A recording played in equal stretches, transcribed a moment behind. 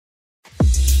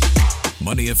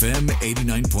Money FM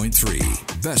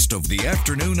 89.3, best of the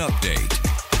afternoon update.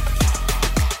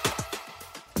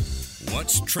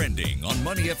 What's trending on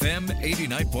Money FM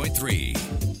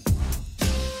 89.3?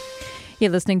 You're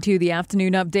listening to the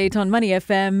afternoon update on Money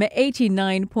FM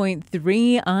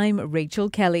 89.3. I'm Rachel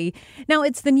Kelly. Now,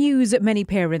 it's the news that many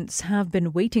parents have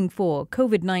been waiting for.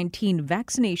 COVID-19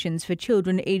 vaccinations for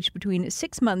children aged between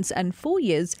 6 months and 4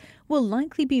 years will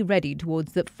likely be ready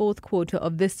towards the fourth quarter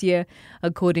of this year,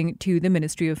 according to the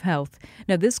Ministry of Health.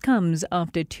 Now, this comes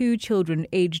after 2 children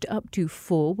aged up to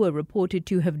 4 were reported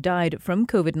to have died from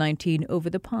COVID-19 over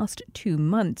the past 2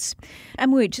 months.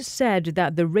 MOH said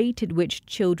that the rate at which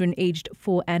children aged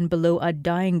 4 and below are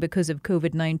dying because of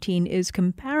COVID-19 is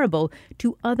comparable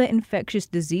to other infectious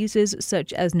diseases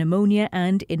such as pneumonia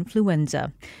and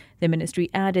influenza. The ministry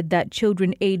added that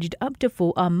children aged up to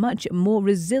 4 are much more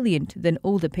resilient than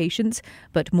older patients,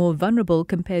 but more vulnerable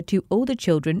compared to older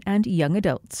children and young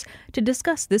adults. To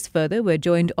discuss this further, we're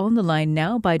joined on the line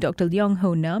now by Dr. Leong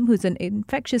Ho Nam, who's an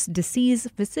infectious disease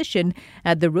physician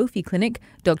at the Rofi Clinic.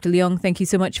 Dr. Leong, thank you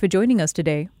so much for joining us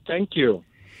today. Thank you.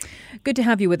 Good to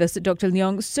have you with us, Dr.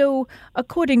 Leong. So,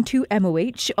 according to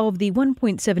MOH, of the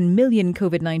 1.7 million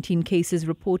COVID-19 cases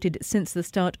reported since the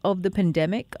start of the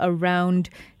pandemic, around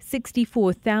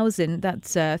 64,000,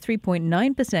 that's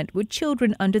 3.9%, were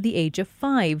children under the age of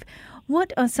 5.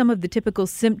 What are some of the typical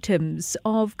symptoms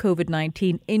of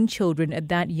COVID-19 in children at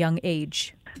that young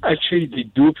age? Actually, they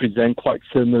do present quite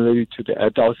similarly to the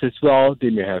adults as well.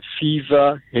 They may have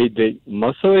fever, headache,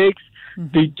 muscle aches.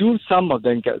 They do, some of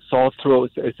them get sore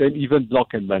throats, and even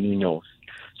blocked and runny nose.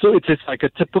 So it is like a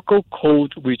typical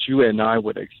cold which you and I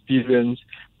would experience,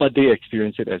 but they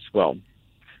experience it as well.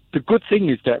 The good thing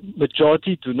is that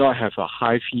majority do not have a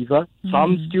high fever.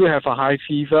 Some still have a high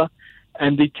fever,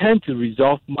 and they tend to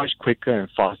resolve much quicker and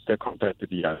faster compared to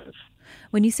the others.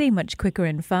 When you say much quicker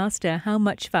and faster, how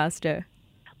much faster?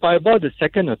 By about the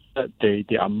second or third day,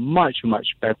 they are much, much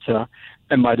better.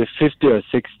 And by the 5th day or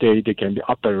 6th day, they can be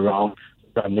up and around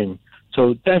running.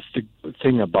 So that's the good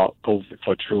thing about COVID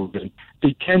for children.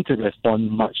 They tend to respond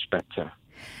much better.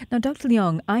 Now, Dr.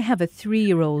 Leong, I have a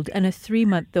 3-year-old and a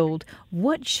 3-month-old.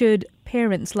 What should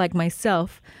parents like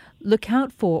myself look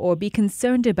out for or be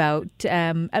concerned about?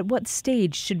 At what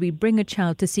stage should we bring a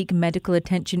child to seek medical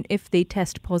attention if they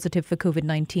test positive for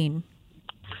COVID-19?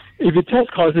 If you test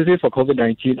positive for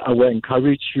COVID-19, I will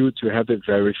encourage you to have it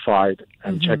verified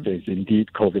and check that it's indeed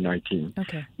COVID-19.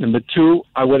 Okay. Number 2,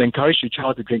 I will encourage your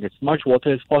child to drink as much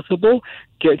water as possible,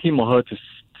 get him or her to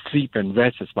sleep and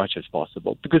rest as much as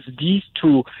possible, because these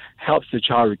 2 helps the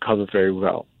child recover very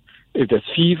well. If there's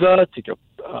fever, take your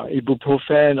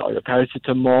ibuprofen or your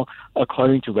paracetamol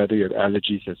according to whether you have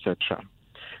allergies, etc.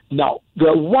 Now,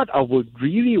 what I would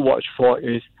really watch for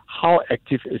is how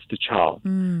active is the child.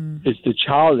 If the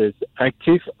child is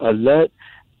active, alert,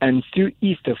 and still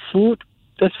eats the food,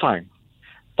 that's fine.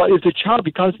 But if the child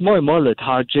becomes more and more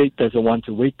lethargic, doesn't want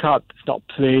to wake up, is not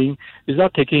playing, is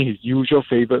not taking his usual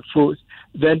favorite foods,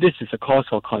 then this is a cause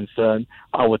for concern.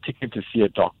 I will take him to see a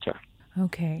doctor.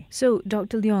 Okay. So,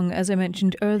 Dr. Leong, as I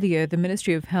mentioned earlier, the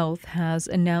Ministry of Health has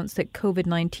announced that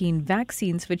COVID-19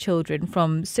 vaccines for children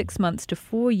from 6 months to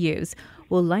 4 years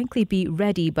will likely be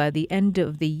ready by the end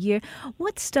of the year.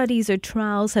 What studies or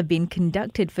trials have been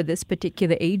conducted for this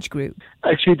particular age group?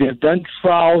 Actually, they have done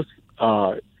trials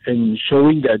in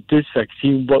showing that this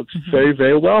vaccine works very,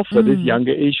 very well for this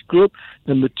younger age group.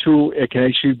 Number 2, it can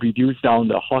actually reduce down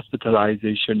the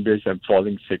hospitalization risk and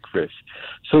falling sick risk.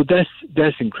 So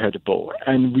that's incredible.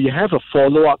 And we have a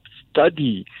follow-up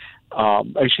study,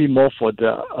 actually more for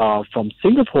the from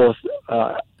Singapore's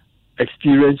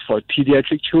experience for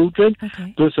pediatric children.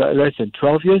 Okay. Those are less than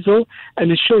 12 years old.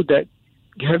 And it showed that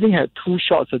having had 2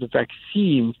 shots of the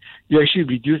vaccine, you actually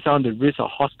reduce down the risk of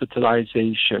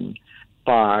hospitalization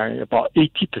by about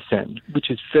 80%, which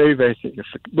is very, very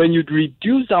significant. When you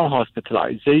reduce down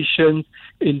hospitalizations,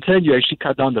 in turn, you actually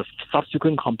cut down the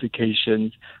subsequent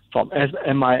complications from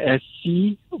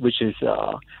MIS-C, which is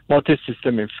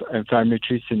multi-system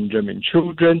inflammatory syndrome in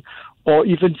children, or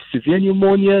even severe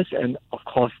pneumonias and, of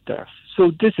course, death.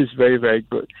 So this is very, very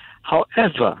good.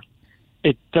 However,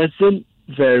 it doesn't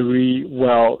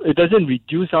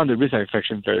reduce down the risk of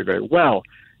infection very, very well.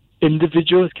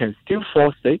 Individuals can still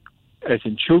fall sick, as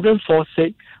in children fall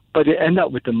sick, but they end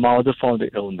up with a milder form of the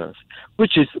illness,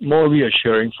 which is more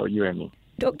reassuring for you and me.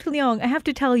 Dr. Leong, I have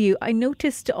to tell you, I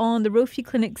noticed on the Rofi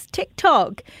Clinic's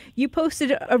TikTok, you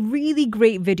posted a really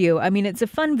great video. I mean, it's a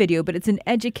fun video, but it's an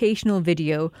educational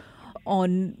video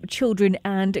on children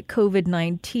and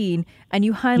COVID-19, and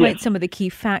you highlight some of the key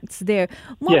facts there.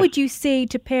 What would you say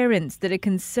to parents that are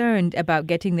concerned about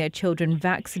getting their children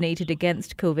vaccinated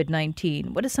against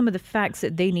COVID-19? What are some of the facts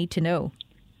that they need to know?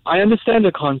 I understand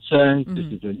the concerns.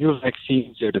 This is a new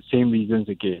vaccine, so the same reasons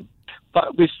again.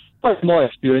 But with much more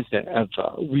experience than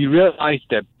ever, we realize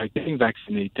that by getting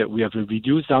vaccinated, we have a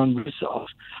reduced down risk of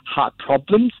heart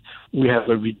problems. We have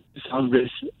a reduced down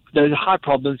risk. There's heart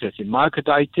problems as in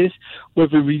myocarditis. We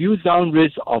have a reduced down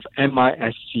risk of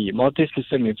MIS-C,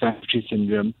 multi-system inflammatory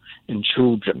syndrome, in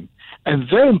children. And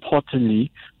very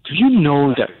importantly, do you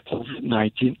know that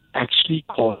COVID-19 actually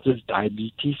causes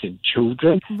diabetes in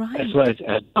children as well as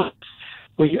adults?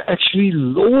 When you actually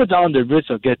lower down the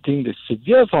risk of getting the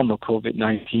severe form of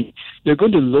COVID-19, you're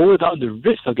going to lower down the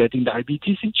risk of getting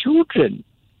diabetes in children.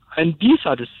 And these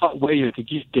are the sort where you have to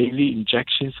give daily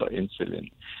injections of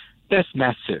insulin. That's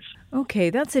massive.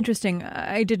 Okay, that's interesting.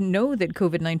 I didn't know that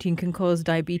COVID-19 can cause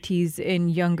diabetes in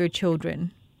younger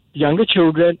children. Younger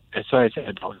children as well as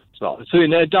adults as well. So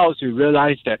in adults, you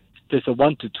realize that there's a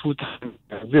 1 to 2 times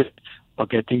risk of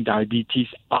getting diabetes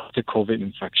after COVID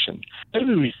infection.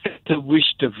 Every receptor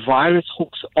which the virus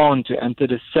hooks on to enter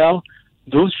the cell,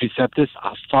 those receptors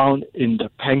are found in the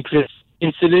pancreas,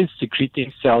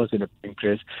 insulin-secreting cells in the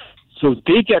pancreas. So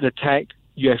they get attacked,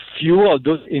 you have fewer of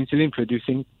those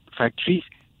insulin-producing factories.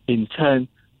 In turn,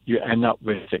 you end up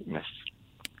with sickness.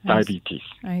 Diabetes.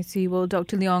 I see. Well,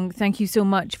 Dr. Leong, thank you so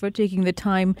much for taking the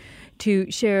time to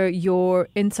share your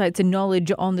insights and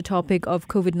knowledge on the topic of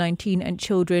COVID-19 and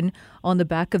children on the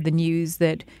back of the news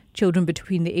that children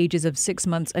between the ages of 6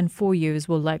 months and 4 years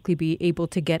will likely be able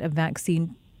to get a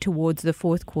vaccine towards the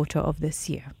fourth quarter of this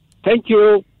year. Thank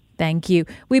you. Thank you.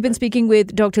 We've been speaking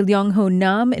with Dr. Leong Ho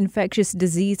Nam, infectious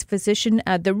disease physician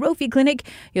at the Rofi Clinic.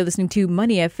 You're listening to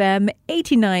Money FM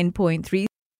 89.3.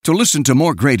 To listen to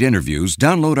more great interviews,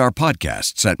 download our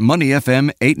podcasts at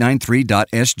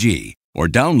moneyfm893.sg or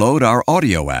download our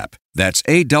audio app. That's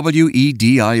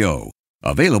AWEDIO.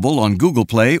 Available on Google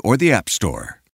Play or the App Store.